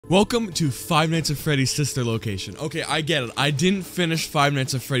Welcome to Five Nights at Freddy's sister location. Okay, I get it. I didn't finish Five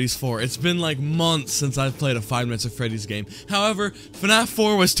Nights at Freddy's 4. It's been like months since I've played a Five Nights at Freddy's game. However, Fnaf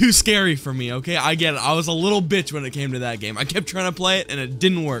 4 was too scary for me, okay? I get it. I was a little bitch when it came to that game. I kept trying to play it and it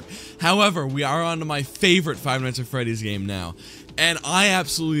didn't work. However, we are on to my favorite Five Nights at Freddy's game now. And I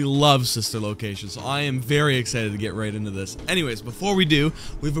absolutely love sister location, so I am very excited to get right into this. Anyways, before we do,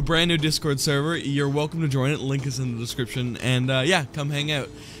 we have a brand new Discord server. You're welcome to join it. Link is in the description. And yeah, come hang out.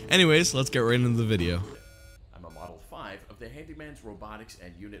 Anyways, let's get right into the video. I'm a Model 5 of the Handyman's Robotics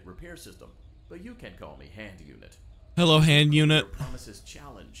and Unit Repair System, but you can call me Hand Unit. Hello, Hand Unit. It promises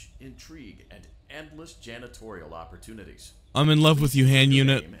challenge, intrigue, and endless janitorial opportunities. I'm in love with you, Hand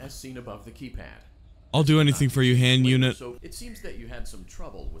Unit. As seen above the keypad. I'll do anything for you, Hand Unit. So it seems that you had some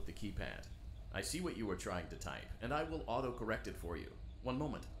trouble with the keypad. I see what you were trying to type, and I will auto-correct it for you. One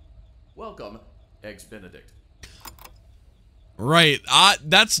moment. Welcome, Eggs Benedict. Right,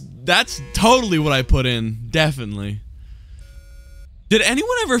 that's totally what I put in, definitely. Did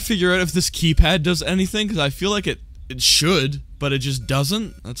anyone ever figure out if this keypad does anything? Because I feel like it should, but it just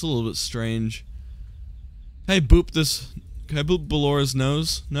doesn't. That's a little bit strange. Can I boop this? Can I boop Belora's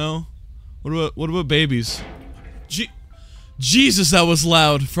nose? No? What about babies? Jesus, that was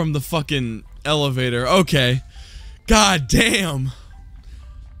loud from the fucking elevator. Okay. God damn.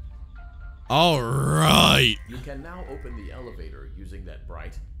 Alright. You can now open the elevator using that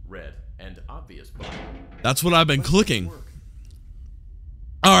bright, red, and obvious button. That's what I've been clicking.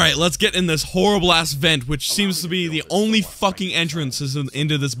 Alright, let's get in this horrible ass vent, which seems to be the only fucking entrances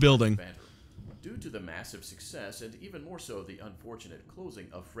into this building. Due to the massive success, and even more so the unfortunate closing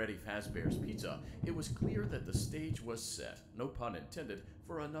of Freddy Fazbear's Pizza, it was clear that the stage was set, no pun intended,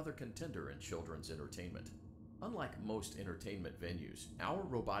 for another contender in children's entertainment. Unlike most entertainment venues, our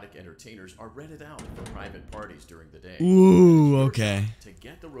robotic entertainers are rented out for private parties during the day. Ooh, okay. To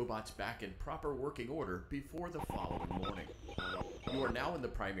get the robots back in proper working order before the following morning. You are now in the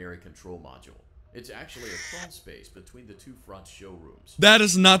primary control module. It's actually a crawl space between the two front showrooms. That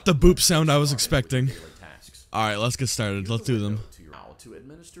is not the boop sound I was expecting. Alright, let's get started. Let's do them. To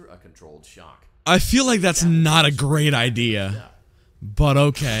administer a controlled shock. I feel like that's not a great idea. But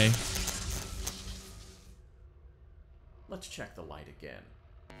okay. Let's check the light again.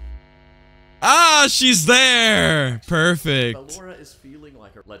 Ah, she's there! Perfect. Belora is feeling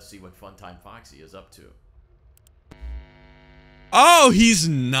like her. Let's see what Funtime Foxy is up to. Oh, he's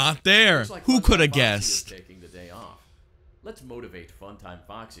not there. Like who could have Foxy guessed? is taking the day off. Let's motivate Funtime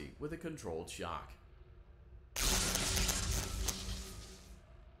Foxy with a controlled shock.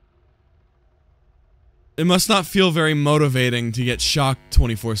 It must not feel very motivating to get shocked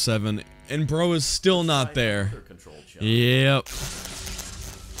 24/7, and bro is still not there. Yep.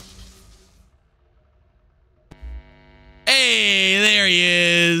 Hey, there he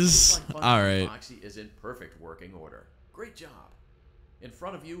is. All right. Foxy is in perfect working order. Great job. In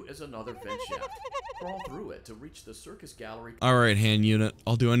front of you is another vent shaft. Crawl through it to reach the circus gallery. Alright, Hand Unit.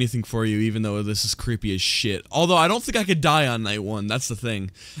 I'll do anything for you, even though this is creepy as shit. Although, I don't think I could die on night one. That's the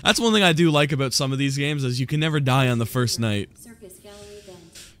thing. That's one thing I do like about some of these games, is you can never die on the first night. Circus gallery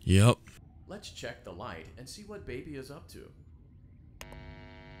vent. Yep. Let's check the light and see what Baby is up to.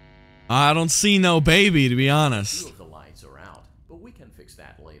 I don't see no baby, to be honest. Two of the lights are out, but we can fix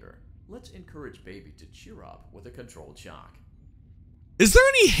that later. Let's encourage Baby to cheer up with a controlled shock. Is there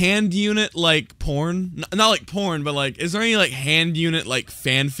any Hand Unit, like, porn? Not like porn, but, like, is there any, like, Hand Unit, like,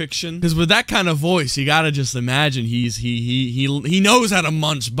 fan fiction? Because with that kind of voice, you gotta just imagine he knows how to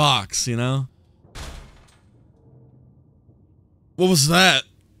munch box, you know? What was that?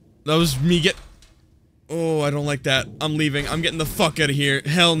 That was me Oh, I don't like that. I'm leaving. I'm getting the fuck out of here.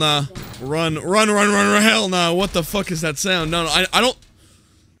 Hell nah. Run, hell nah. What the fuck is that sound? No, I don't...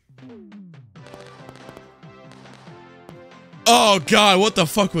 Oh god, what the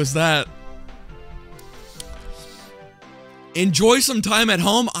fuck was that? Enjoy some time at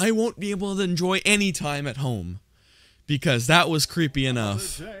home? I won't be able to enjoy any time at home. Because that was creepy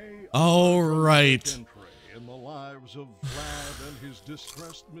enough. Alright. In the lives of Vlad and his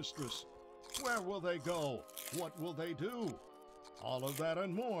distressed mistress. Where will they go? What will they do? All of that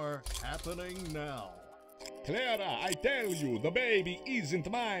and more happening now. Clara, I tell you, the baby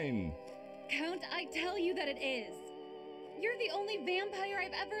isn't mine. Count, I tell you that it is. You're the only vampire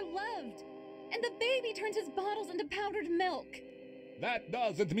I've ever loved. And the baby turns his bottles into powdered milk. That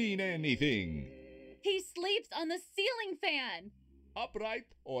doesn't mean anything. He sleeps on the ceiling fan. Upright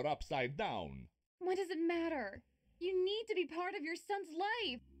or upside down? What does it matter? You need to be part of your son's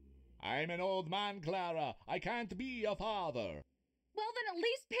life. I'm an old man, Clara. I can't be a father. Well, then at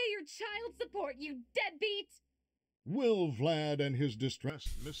least pay your child support, you deadbeat. Will Vlad and his distressed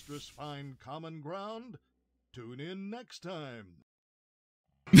mistress find common ground? Tune in next time.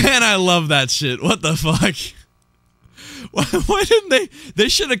 Man, I love that shit. What the fuck? Why didn't they? They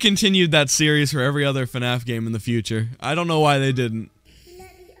should have continued that series for every other FNAF game in the future. I don't know why they didn't.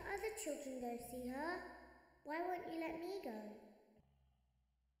 Let the other children go see her. Why won't you let me go?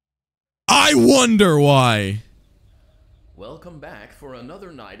 I wonder why. Welcome back for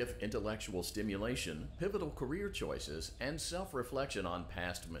another night of intellectual stimulation, pivotal career choices, and self-reflection on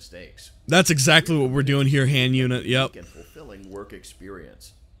past mistakes. That's exactly what we're doing here, hand unit. Yep. And fulfilling work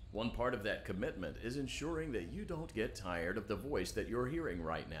experience. One part of that commitment is ensuring that you don't get tired of the voice that you're hearing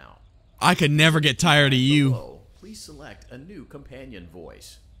right now. I could never get tired of you. Below, please select a new companion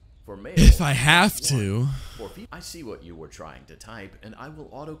voice. For male, If I have to. I see what you were trying to type, and I will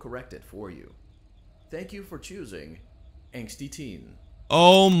autocorrect it for you. Thank you for choosing Angsty Teen.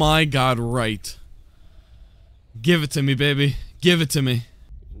 Oh my god, right. Give it to me, baby. Give it to me.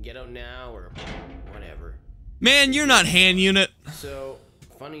 Get out now or whatever. Man, you're not hand unit. So,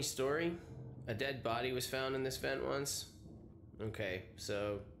 funny story. A dead body was found in this vent once. Okay,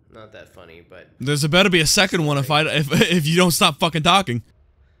 so not that funny, but There's about to be a second one if you don't stop fucking talking.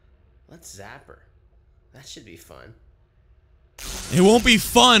 let's zap her. That should be fun. It won't be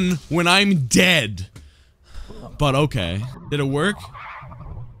fun when I'm dead. But okay. Did it work?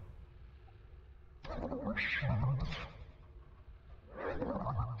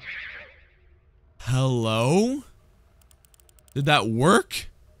 Hello? Did that work?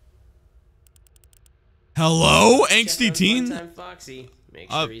 Hello, angsty Check on teen? Funtime Foxy.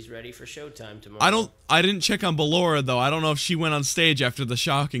 Make sure he's ready for showtime tomorrow. I didn't check on Ballora though. I don't know if she went on stage after the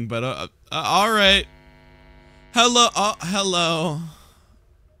shocking, but all right. Hello, hello.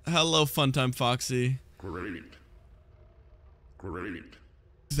 Hello, Funtime Foxy. Great. Great.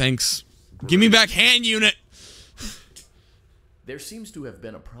 Thanks. Give me back hand unit. There seems to have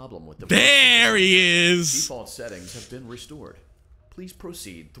been a problem with the There he is. Default settings have been restored. Please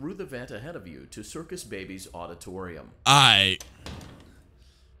proceed through the vent ahead of you to Circus Baby's auditorium. Alright.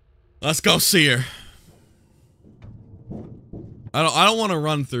 Let's go see her. I don't want to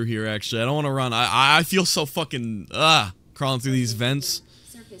run through here, actually. I don't want to run. I feel so fucking crawling through these vents.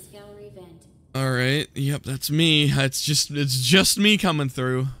 Circus gallery vent. Alright, yep, that's me. It's just me coming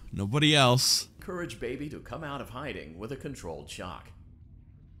through. Nobody else. Encourage Baby to come out of hiding with a controlled shock.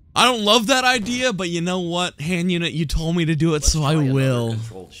 I don't love that idea, but you know what? Hand unit, you told me to do it, Let's so try I another will.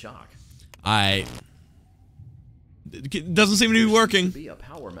 Controlled shock. It doesn't seem to be There working. seems to be a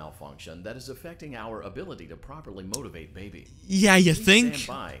power malfunction that is affecting our ability to properly motivate Baby. Yeah, you Please think? stand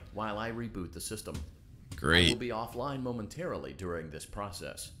by while I reboot the system. I will Great. be offline momentarily during this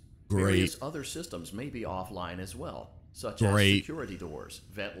process. Great. Various other systems may be offline as well, such Great. as security doors,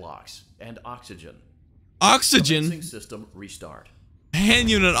 vent locks, and oxygen. Oxygen? Commencing system restart. Hand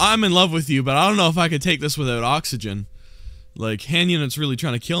unit, I'm in love with you, but I don't know if I could take this without oxygen. Like, hand unit's really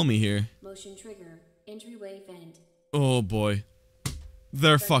trying to kill me here. Motion trigger. Entryway vent. Oh boy.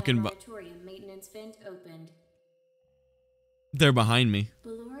 They're fucking Auditorium maintenance vent opened. they're behind me.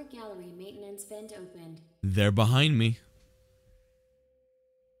 Ballora gallery maintenance vent opened. They're behind me.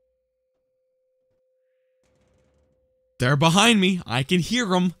 They're behind me. I can hear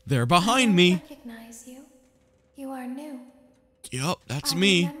them. They're behind me. Recognize you. You are new. Yup, that's I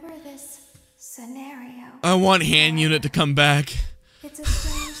me. remember this scenario. I want hand unit to come back. It's a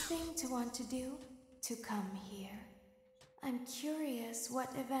strange thing to want to do, to come here. I'm curious what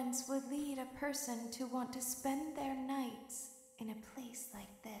events would lead a person to want to spend their nights in a place like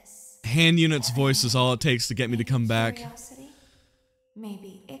this. Hand unit's voice is all it takes to get me to come back. Curiosity?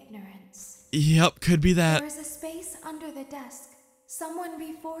 Maybe ignorance. Yep, could be that. There is a space under the desk. Someone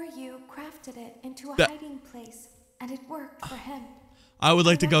before you crafted it into a That- hiding place, and it worked for him. I would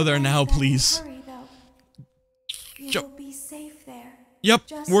like to go there now, please. Hurry, though. You Yep. will be safe there. Yep,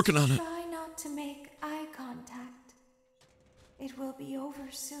 Just working on it. try not to make eye contact. It will be over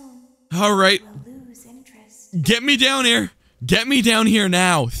soon. Alright, We'll lose interest. get me down here. Get me down here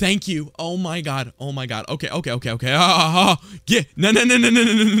now. Thank you. Oh my god. Oh my god. Okay. Get no.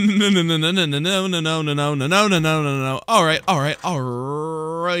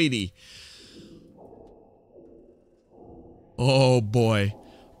 Alrighty. Oh boy.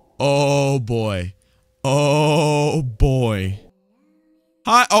 Oh boy. Oh boy.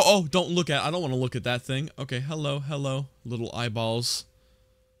 Hi. Oh, don't look at. I don't want to look at that thing. Okay. Hello. Little eyeballs.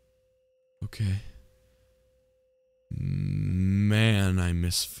 Okay. Man, I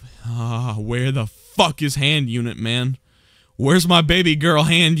miss. Where the fuck is hand unit, man? Where's my baby girl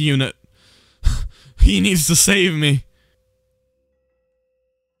hand unit? He needs to save me.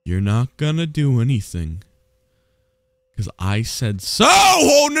 You're not gonna do anything.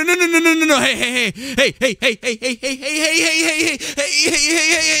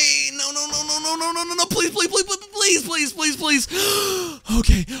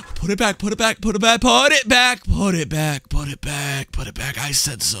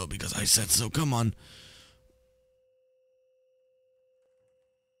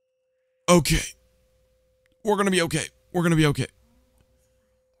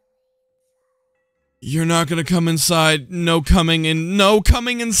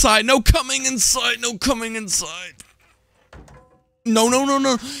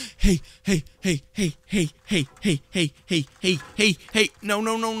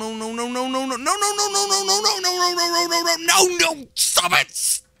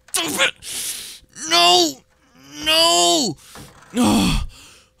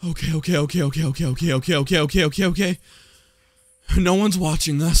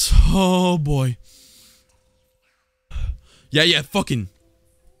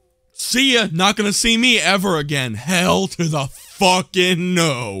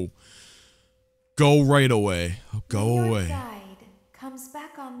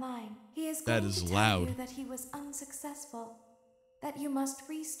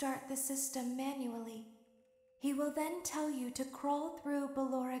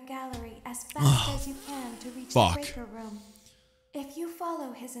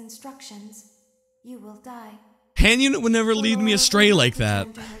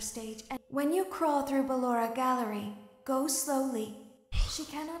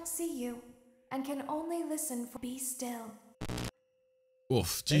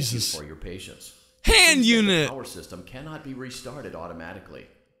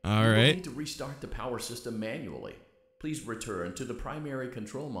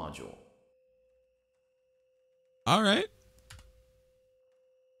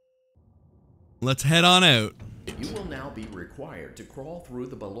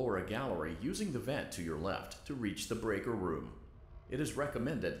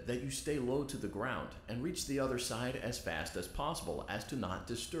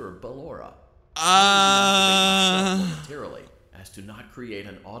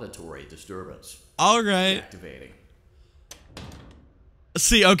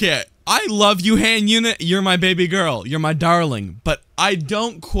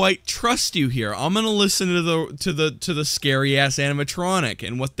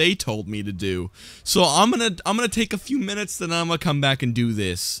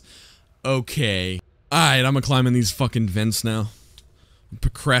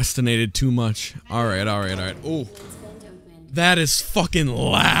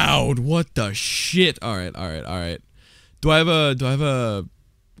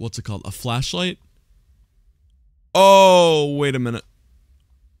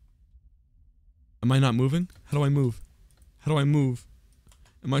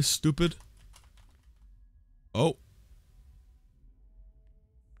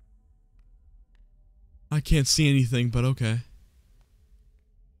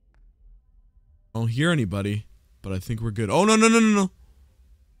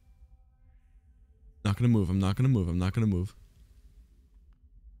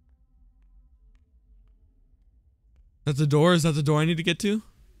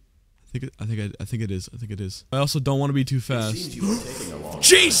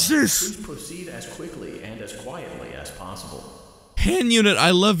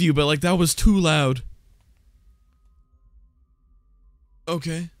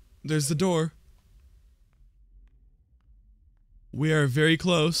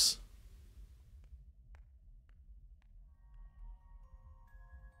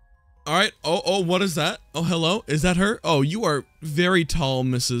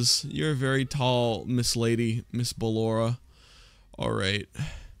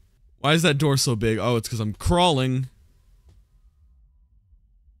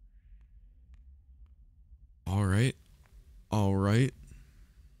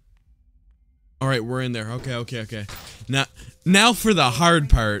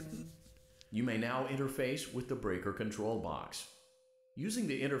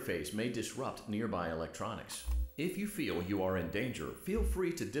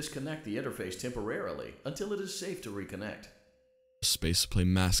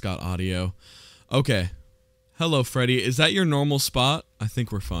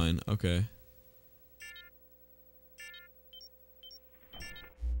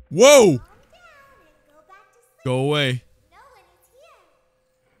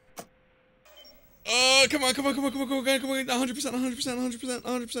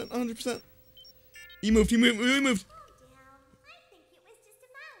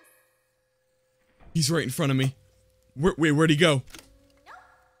 Wait, where'd he go? Nope,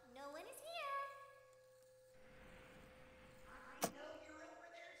 no one is here.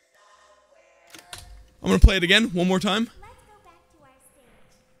 I'm gonna play it again, one more time. Let's go back to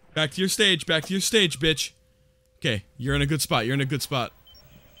our stage. Back to your stage, bitch. Okay, you're in a good spot,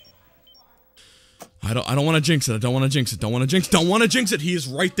 I don't want to jinx it, don't want to jinx it, he is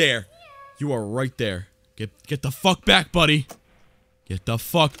right there. You are right there. Get the fuck back, buddy. Get the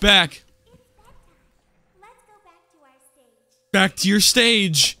fuck back. Let's go back to our stage. Back to your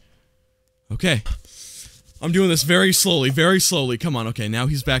stage. Okay. I'm doing this very slowly, come on, okay, now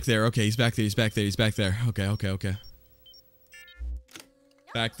he's back there, okay, he's back there, okay.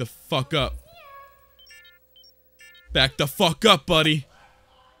 Back the fuck up. Back the fuck up, buddy.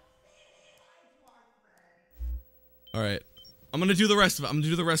 Alright. I'm gonna do the rest of it.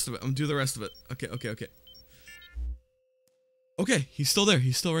 Okay. Okay, he's still there.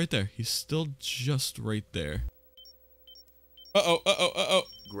 He's still right there. He's still just right there. Uh-oh.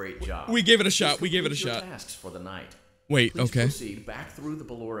 Great job. We gave it a shot. Complete your tasks for the night. Wait, Please okay. proceed back through the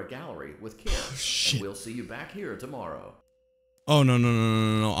Ballora Gallery with care. Shit. And we'll see you back here tomorrow. Oh, no.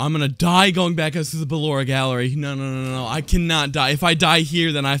 I'm gonna die going back to the Ballora Gallery. No. I cannot die. If I die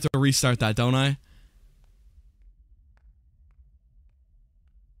here, then I have to restart that, don't I?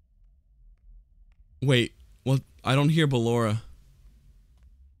 Wait, what? I don't hear Ballora.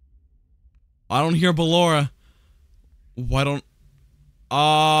 Why don't...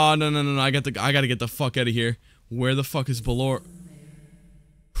 Ah, no. I gotta get the fuck out of here. Where the fuck is Ballora?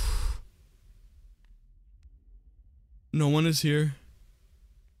 No one is here.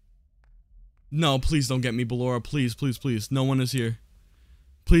 No, please don't get me, Ballora. Please. No one is here.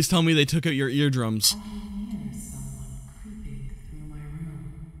 Please tell me they took out your eardrums. I can hear someone creeping through my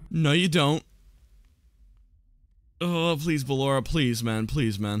room. No, you don't. Oh, please, Ballora. Please, man.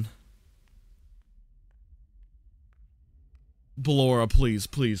 Ballora,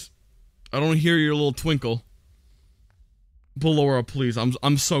 please. I don't hear your little twinkle. Ballora, please.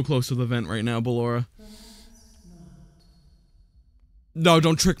 I'm so close to the vent right now, Ballora. No,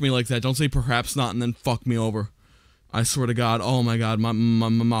 don't trick me like that. Don't say perhaps not and then fuck me over. I swear to God. Oh my God.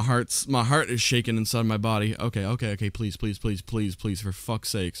 My heart is shaking inside my body. Okay. Please, for fuck's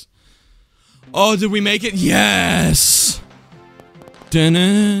sakes. Oh, did we make it? Yes!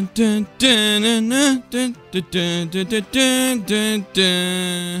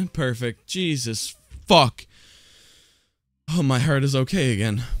 Perfect. Jesus fuck. Oh, my heart is okay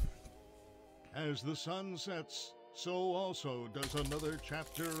again. As the sun sets, so also does another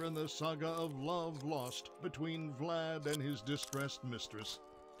chapter in the saga of love lost between Vlad and his distressed mistress.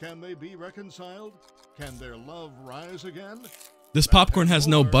 Can they be reconciled? Can their love rise again? This popcorn has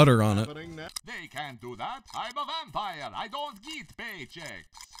no butter on it. They can't do that. I'm a vampire. I don't get paychecks.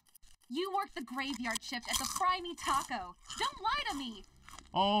 You work the graveyard shift at the Fry Me Taco. Don't lie to me.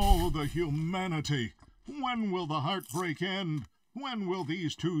 Oh, the humanity. When will the heartbreak end? When will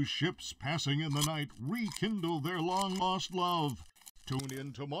these two ships passing in the night rekindle their long-lost love? Tune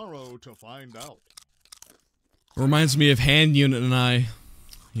in tomorrow to find out. Reminds me of Hand Unit and I.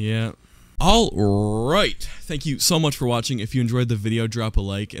 Yeah. Alright, thank you so much for watching. If you enjoyed the video, drop a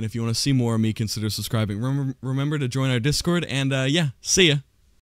like, and if you want to see more of me, consider subscribing. Remember to join our Discord, and yeah, see ya.